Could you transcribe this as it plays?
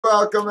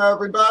Welcome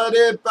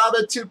everybody.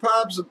 Baba Two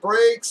Pops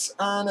breaks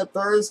on a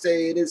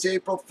Thursday. It is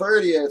April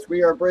 30th.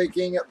 We are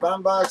breaking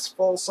Bombox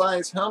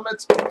full-size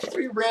helmets.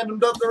 We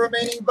randomed up the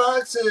remaining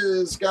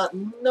boxes. Got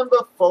number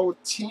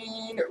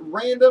 14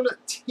 random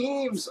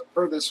teams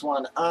for this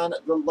one on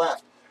the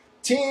left.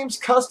 Teams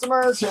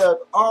customers have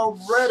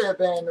already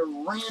been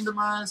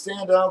randomized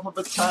and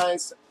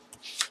alphabetized.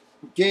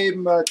 Gave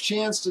them a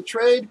chance to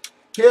trade.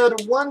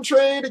 Had one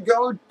trade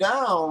go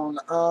down.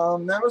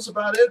 That was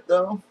about it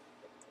though.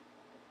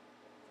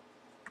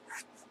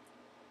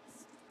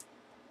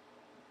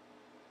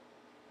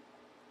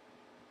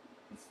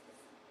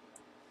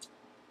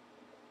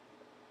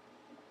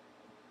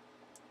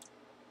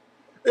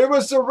 It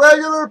was the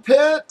regular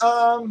pit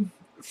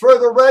for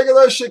the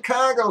regular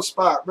Chicago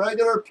spot.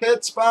 Regular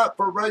pit spot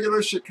for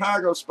regular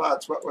Chicago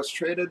spots. What was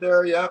traded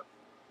there, yep.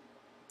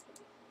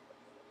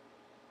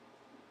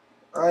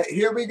 All right,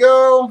 here we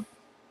go.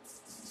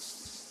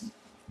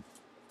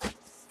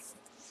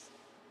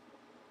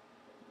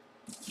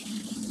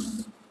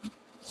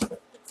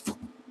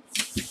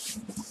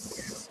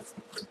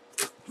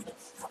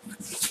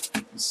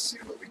 Let's see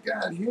what we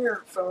got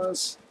here,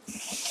 fellas.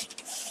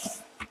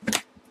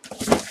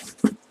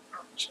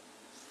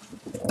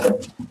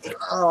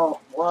 Oh,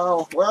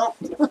 wow. Well,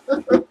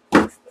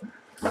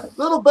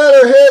 little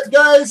better hit,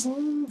 guys.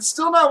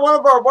 Still not one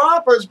of our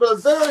whoppers, but a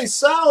very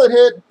solid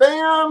hit.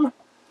 Bam.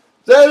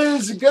 That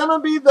is going to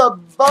be the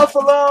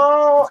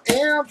Buffalo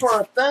Amp or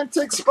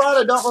Authentic spot.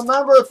 I don't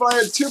remember if I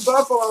had two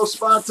Buffalo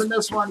spots in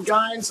this one,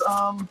 guys.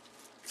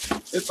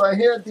 If I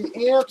had the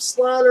Amp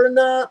slot or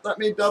not, let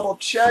me double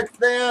check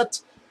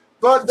that.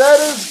 But that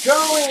is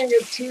going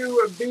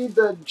to be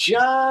the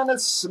John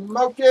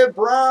Smokey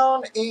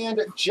Brown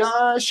and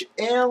Josh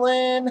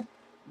Allen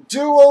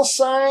dual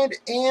signed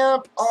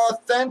Amp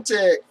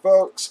Authentic,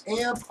 folks.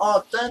 Amp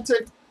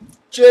Authentic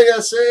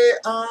JSA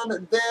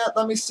on that.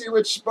 Let me see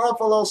which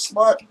Buffalo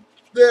slot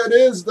that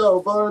is, though,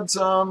 buds.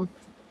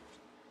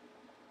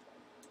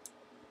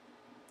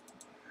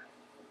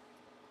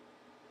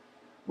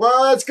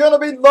 Well, it's going to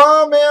be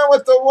Lawman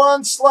with the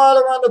one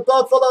slaughter on the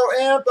Buffalo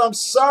Amp. I'm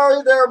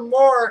sorry there,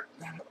 Mort.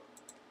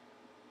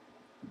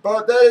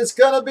 But that is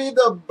going to be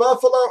the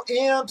Buffalo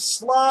Amp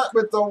slot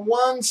with the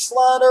one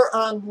slaughter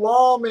on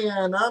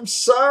Lawman. I'm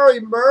sorry,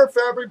 Murph,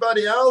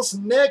 everybody else.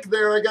 Nick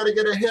there, I got to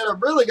get a hit. I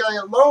really got to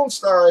get Lone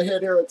Star a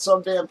hit here at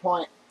some damn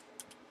point.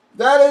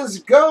 That is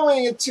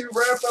going to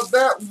wrap up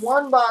that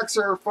one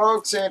boxer,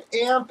 folks. An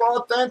Amp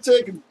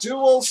Authentic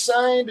dual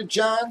signed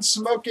John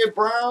Smokey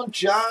Brown,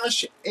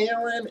 Josh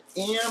Allen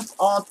Amp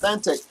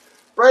Authentic.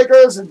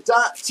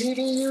 Breakers.TV,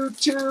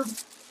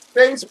 YouTube,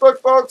 Facebook,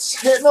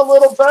 folks, hitting a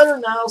little better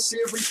now. See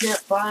if we can't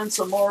find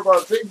some more of our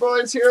big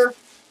boys here.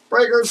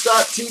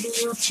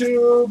 Breakers.TV,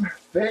 YouTube,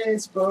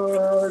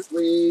 Facebook.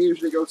 We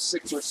usually go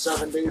 6 or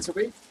 7 days a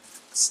week.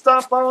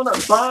 Stop on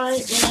by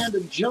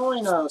and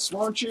join us,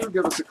 won't you?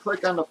 Give us a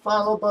click on the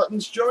follow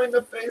buttons. Join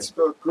the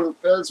Facebook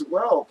group as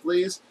well,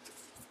 please.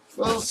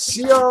 We'll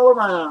see you all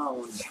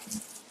around.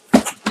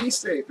 Be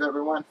safe,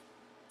 everyone.